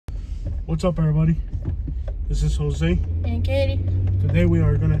What's up, everybody? This is Jose and Katie. Today we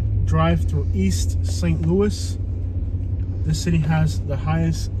are gonna drive through East St. Louis. This city has the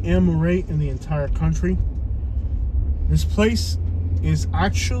highest M rate in the entire country. This place is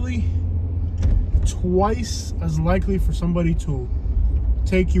actually twice as likely for somebody to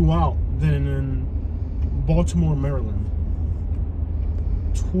take you out than in Baltimore, Maryland.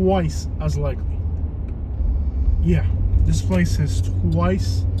 Twice as likely. Yeah, this place is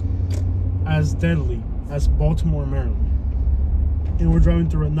twice as deadly as Baltimore, Maryland. And we're driving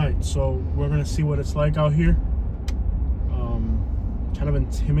through at night, so we're gonna see what it's like out here. Kind of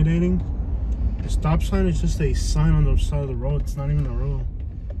intimidating. The stop sign is just a sign on the side of the road. It's not even a real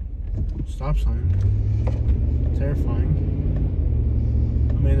stop sign. Terrifying.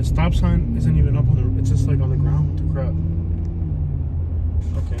 I mean, the stop sign isn't even up on the, it's just like on the ground. What the crap?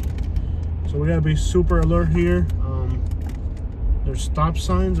 Okay, so we gotta be super alert here. There's stop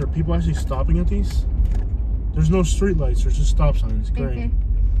signs. Are people actually stopping at these? There's no street lights, there's just stop signs. Great.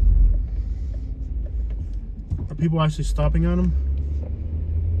 Are people actually stopping at them?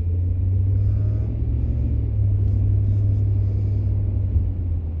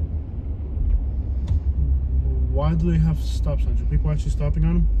 Why do they have stop signs? Are people actually stopping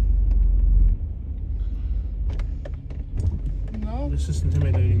on them? No. This is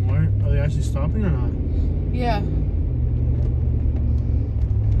intimidating. Why are they actually stopping or not? Yeah.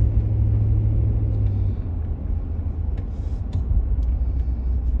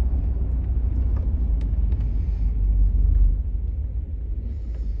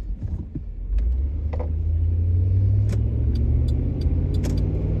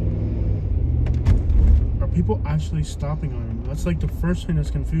 People actually stopping on them. That's like the first thing that's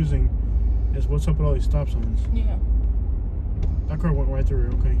confusing is what's up with all these stop signs. Yeah. That car went right through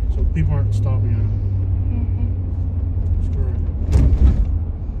it. Okay, so people aren't stopping at them. Screw it.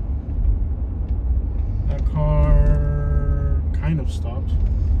 That car kind of stopped.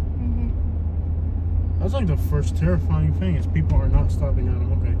 That's like the first terrifying thing is people are not stopping at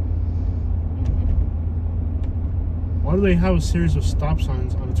them. Okay. Why do they have a series of stop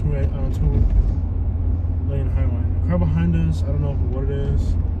signs on a two-lane highway? The car behind us, I don't know what it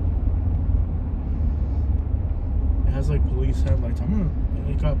is. It has like police headlights.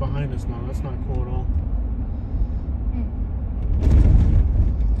 It got behind us now. That's not cool at all.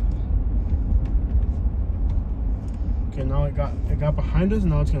 Okay, now it got behind us,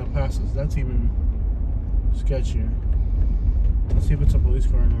 and now it's gonna pass us. That's even sketchier. Let's see if it's a police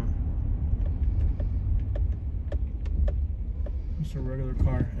car or not. It's a regular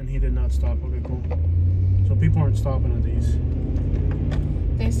car, and he did not stop. Okay, cool. So people aren't stopping at these.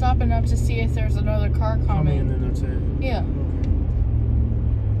 They stop enough to see if there's another car coming. And then that's it. Yeah.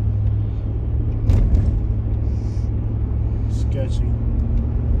 Okay. Sketchy.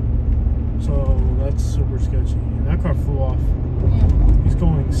 So that's super sketchy. And that car flew off. Yeah. He's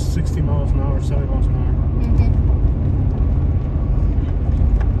going 60 miles an hour, 70 miles an hour.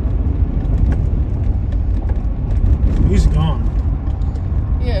 He's gone.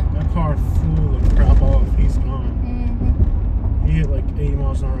 Yeah. That car flew the crap off. He's gone. He hit like 80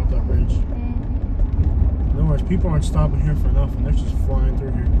 miles an hour up that bridge. In other words, people aren't stopping here for nothing. They're just flying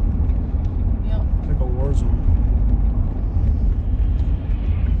through here. Yep. It's like a war zone.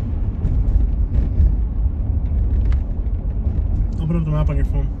 Open up the map on your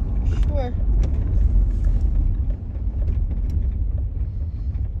phone. Sure.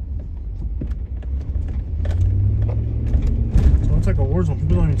 So it's like a war zone.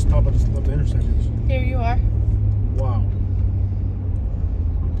 People don't even stop at the intersections. Here you are. Wow.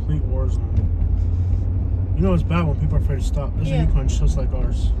 Complete war zone. You know it's bad when people are afraid to stop. There's a Yukon just like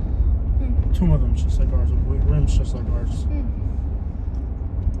ours. Two of them just like ours. With rims just like ours.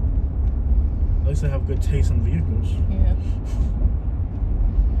 At least they have good taste in vehicles. Yeah.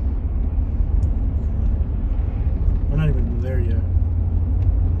 We're not even there yet.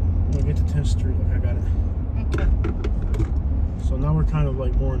 When we get to 10th Street, okay, I got it. Okay. So now we're kind of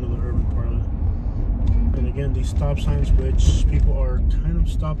like more into the urban part of it. And again, these stop signs, which people are kind of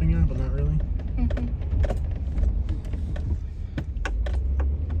stopping at, but not really.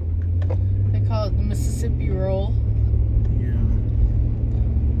 They call it the Mississippi Roll. Yeah.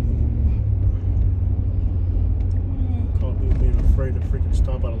 Call people being afraid to freaking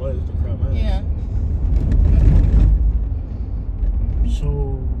stop at a light. That's the crap that is. Yeah. So,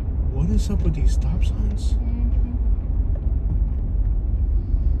 what is up with these stop signs?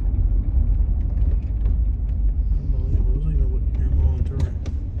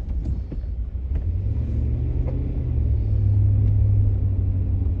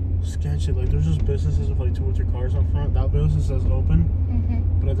 see, like, there's just businesses with like 2 or 3 cars up front. That business says open,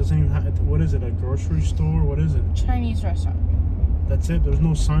 but it doesn't even have. What is it? A grocery store? What is it? Chinese restaurant. That's it. There's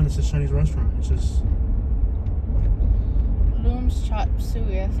no sign that says Chinese restaurant. It's just Loom's Chop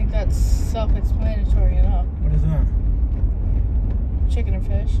Suey. I think that's self-explanatory enough. what is that? Chicken and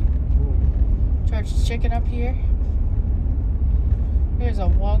fish. Ooh. Church's Chicken up here. There's a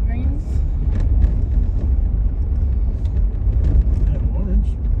Walgreens. Yeah, orange.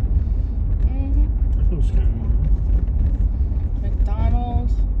 That feels kind of warm.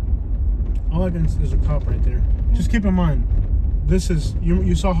 McDonald's. All I can see is a cop right there. Just keep in mind, this is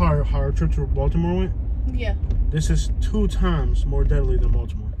you saw how our trip to Baltimore went. Yeah. This is 2 times more deadly than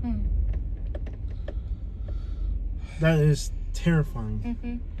Baltimore. That is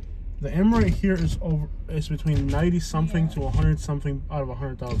terrifying. The M right here is between 90 something to 100 something out of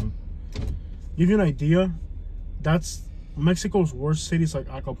 100,000. Give you an idea, that's Mexico's worst cities like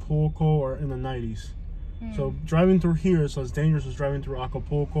Acapulco or in the 90s. So driving through here is as dangerous as driving through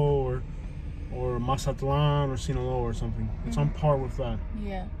Acapulco or Mazatlan or Sinaloa or something. It's on par with that.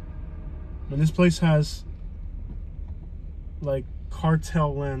 Yeah. And this place has like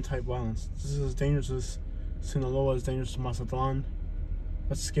cartel land type violence. This is as dangerous as Sinaloa, as dangerous as Mazatlan.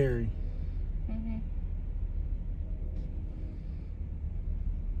 That's scary.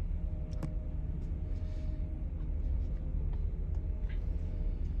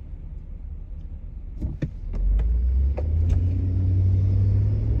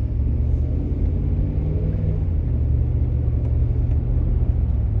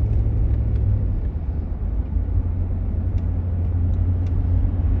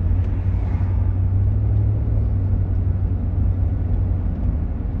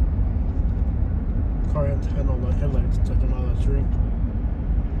 Car had no headlights to take him out of the street.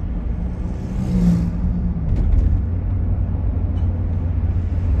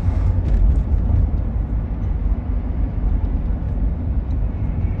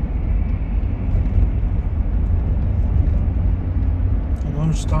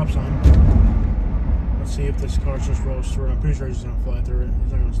 Another stop sign. Let's see if this car just rolls through it. I'm pretty sure he's gonna fly through it.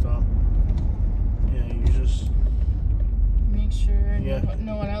 He's not gonna stop. Yeah, you just Make sure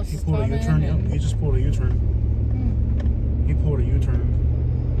no one else he is pulled a coming. U-turn. Yep, he just pulled a U-turn. He pulled a U-turn.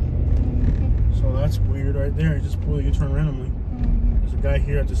 So that's weird right there. He just pulled a U-turn randomly. There's a guy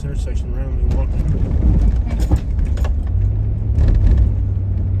here at this intersection randomly walking.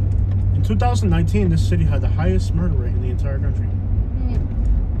 In 2019, this city had the highest murder rate in the entire country.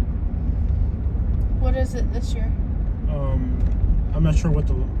 What is it this year? I'm not sure what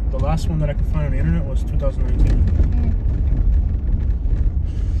the last one that I could find on the internet was 2019.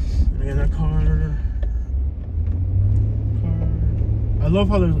 And again, that car. I love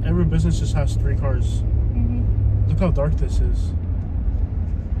how every business just has 3 cars. Look how dark this is.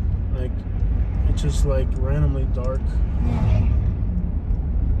 Like, it's just like randomly dark.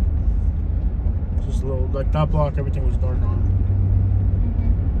 Just a little, like that block, everything was dark on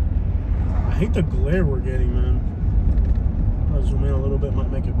it. I hate the glare we're getting, man. I'll zoom in a little bit, might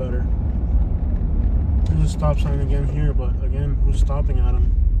make it better. There's a stop sign again here, but again, who's stopping at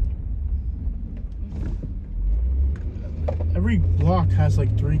him? Every block has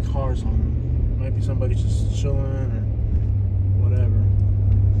like 3 cars on them. Might be somebody just chilling or whatever.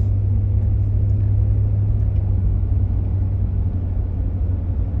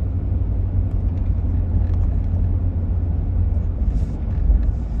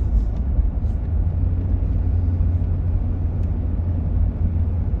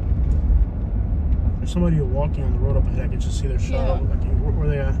 There's somebody walking on the road up ahead. I can just see their shadow. Yeah. Like, where are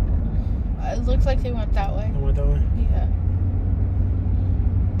they at? It looks like they went that way. They went that way? Yeah.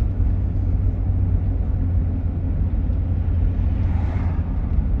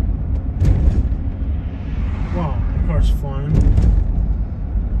 Wow, the car's flying.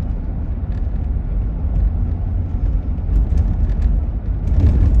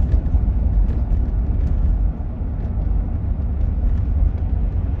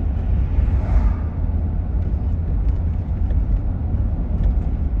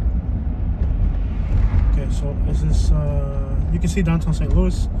 Okay, so is this, you can see downtown St.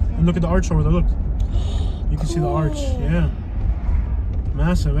 Louis, and look at the arch over there, look. You can see the arch, yeah.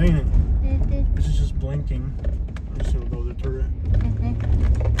 Massive, ain't it? This is just blinking. Let's see, we'll go there through it.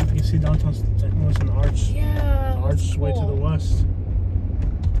 You can see downtown St. Louis and the arch. Yeah. The arch is way to the west.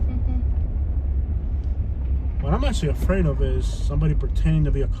 What I'm actually afraid of is somebody pretending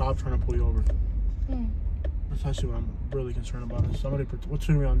to be a cop trying to pull you over. That's actually what I'm really concerned about. Is somebody, what's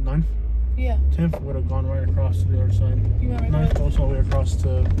going to be on 9th? Yeah. 10th would have gone right across to the other side. You want to 9th go? goes all the way across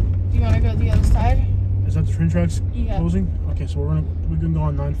to. You want to go the other side? Is that the train tracks Yeah. closing? Okay, so we can go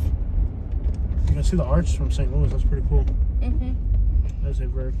on 9th. You can see the arch from St. Louis. That's pretty cool. Mhm. That's a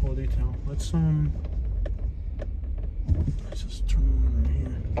very cool detail. Let's just turn right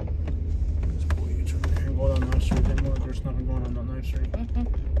here. Let's pull you turn right here and go down Knife Street. There's nothing going on Knife Street. Mhm.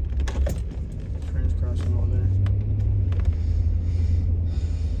 Train's crossing over there.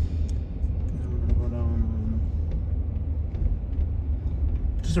 And we're gonna go down.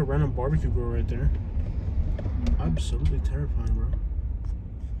 Just a random barbecue grill right there. Absolutely terrifying, bro.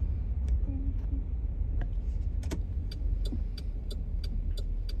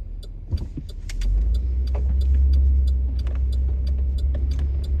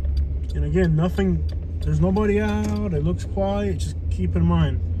 And again, nothing, there's nobody out, it looks quiet. Just keep in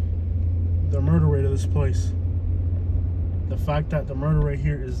mind the murder rate of this place. The fact that the murder rate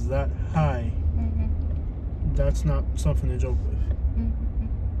here is that high, that's not something to joke with.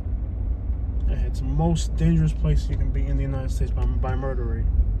 It's the most dangerous place you can be in the United States by murder rate.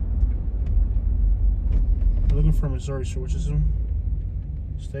 We're looking for Missouri Street, which is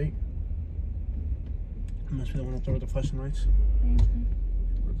state. Must be the one up there with the flashing lights.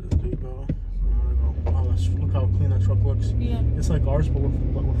 There you go. I'm gonna go. Wow, look how clean that truck looks. Yeah. It's like ours, but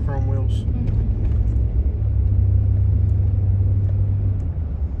with chrome wheels.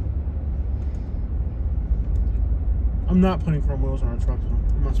 I'm not putting chrome wheels on our truck, though.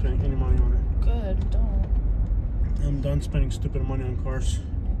 I'm not spending any money on it. Good, don't. I'm done spending stupid money on cars.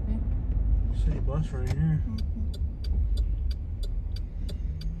 City bus right here.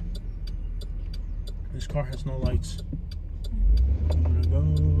 This car has no lights. I'm gonna go.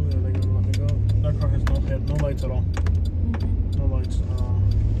 Are they gonna let me go? That car has no lights at all. No lights.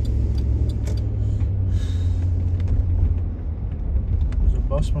 There's a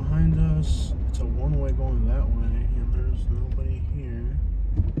bus behind us. It's a one-way going that way, and there's nobody here.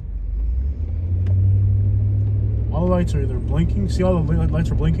 All the lights are either blinking. See, all the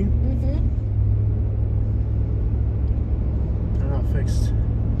lights are blinking. They're not fixed.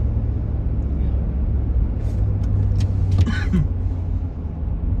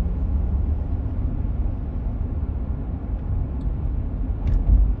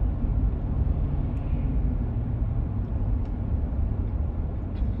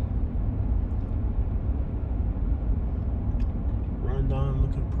 Rundown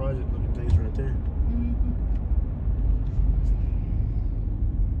looking project looking things right there.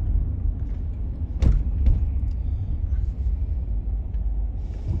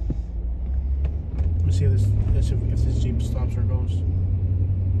 Let's see if this Jeep stops or goes.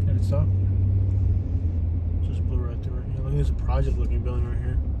 Did it stop? Just blew right through it. Yeah, look at this project looking building right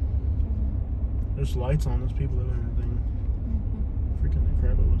here. There's lights on, there's people living in that thing. Freaking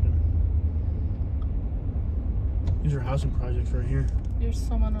incredible looking. These are housing projects right here. There's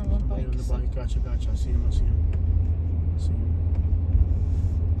someone on the bike. On the bike. Gotcha. I see him.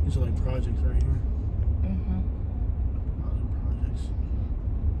 These are like projects right here. Housing projects.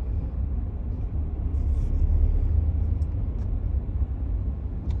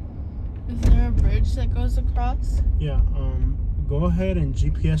 Is there a bridge that goes across? Yeah, go ahead and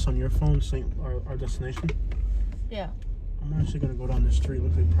GPS on your phone our destination. Yeah. I'm actually gonna go down this street,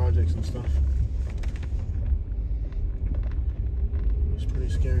 look at projects and stuff. It's pretty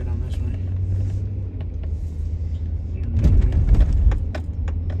scary down this way.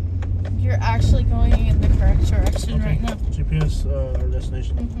 You're actually going in the correct direction Okay. right now. GPS our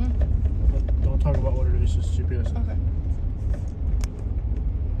destination. Don't talk about what it is, just GPS. Okay.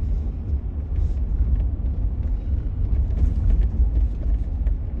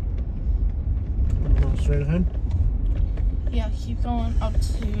 Straight ahead? Yeah, keep going up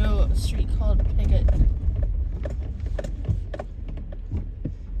to a street called Piggott.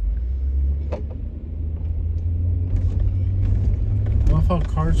 I love how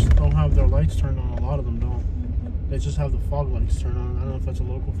cars don't have their lights turned on. A lot of them don't. They just have the fog lights turned on. I don't know if that's a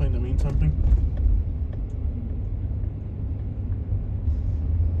local thing that means something.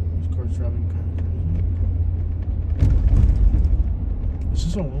 This car's driving kind of crazy. Is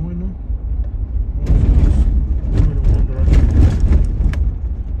this a one-way now? Going in one direction.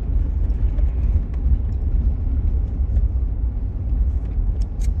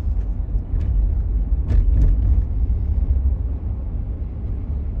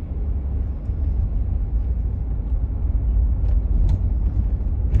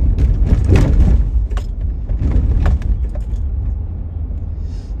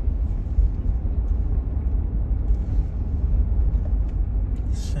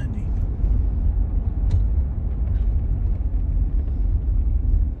 Sandy.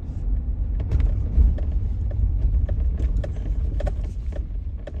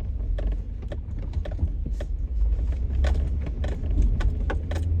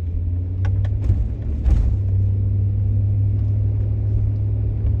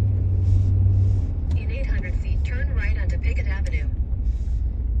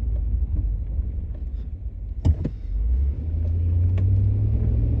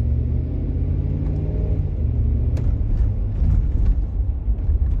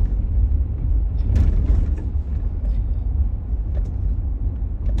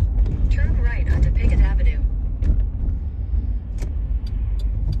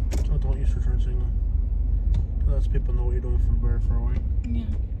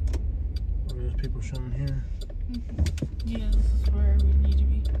 people showing here. Yeah, this is where we need to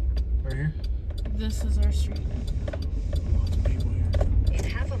be. Right here? This is our street. Lots of people here. In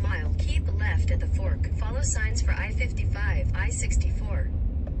half a mile, keep left at the fork. Follow signs for I-55, I-64.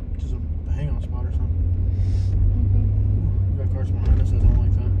 This is a hangout spot or something. We got cars behind us. I don't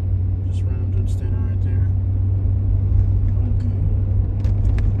like that. Just random dude standing right there. Okay.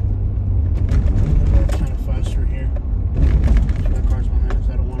 Drive kind of faster here. We got cars behind us.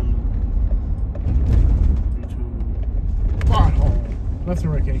 I don't want them to pothole. Left or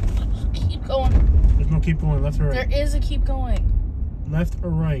right, Katie? Keep going. There's no keep going. Left or right? There is a keep going. Left or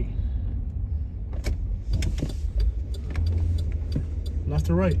right? Left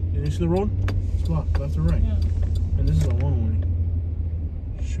or right? Did you see the road? It's blocked. Left or right? Yeah. And this is a one-way.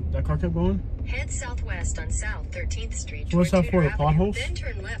 Shoot, that car kept going? Head southwest on South 13th Street. So what's toward that for, Tudor the Avenue, potholes? Then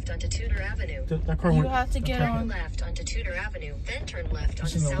turn left onto Tudor Avenue. That car You went... have to get that car- on. Turn left onto Tudor Avenue, then turn left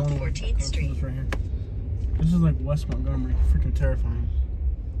This onto is a South one-way. 14th Let's do Street. this right here. This is like West Montgomery. Freaking terrifying.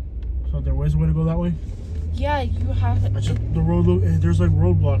 So there was a way to go that way? Yeah, you have. The road, there's like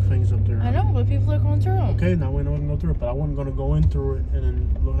roadblock things up there. I know, but people are going through them. Okay, now we know we can go through it, but I wasn't going to go in through it and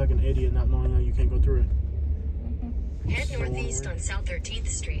then look like an idiot not knowing that you can't go through it. Head So northeast on South 13th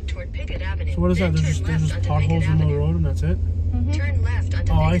Street toward Pickett Avenue. So what is that? Then There's turn just left onto potholes Pickett in the Avenue. road and that's it? Turn left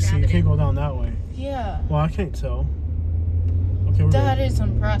onto Oh, I Pickett see. Avenue. You can't go down that way. Yeah. Well, I can't tell. Okay, we're That gonna, is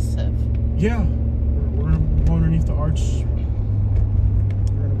impressive. yeah. We're gonna go underneath the arch.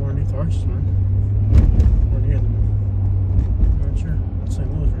 We're gonna go underneath the arches, man. Or near them. I'm not sure. That's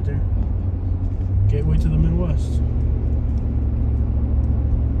St. Louis right there. Gateway to the Midwest.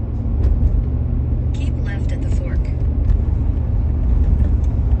 Keep left at the fork.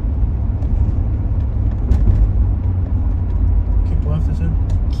 Keep left, I said.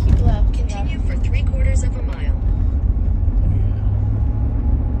 Keep left. Continue for 3/4 of a mile. Oh, yeah.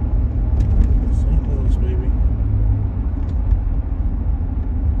 St. Louis, baby.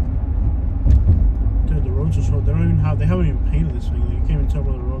 Dude, the roads are so... They don't even have... They haven't even painted this thing. Like, you can't even tell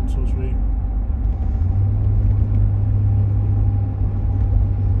where the road's supposed to be.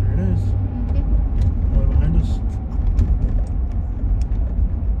 There it is. Right behind us.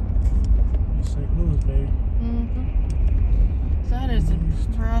 St. Louis, baby. That is Oh,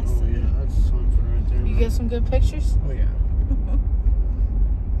 impressive. yeah. That's something right there. You man. get some good pictures? Oh, yeah.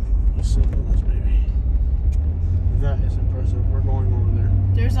 St. Louis, baby. That is impressive. We're going over there.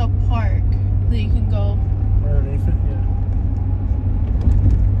 There's a park that you can go. Right underneath it, yeah.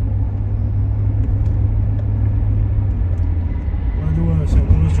 Want to do a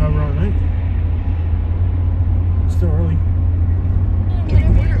St. Louis drive around night? It's still early. In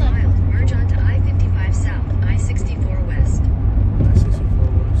a quarter mile, merge onto I-55 South, I-64 West. I-64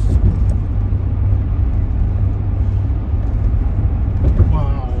 West.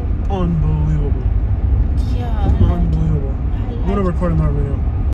 Wow. Unbelievable. Yeah. Unbelievable. I'm going to record another video.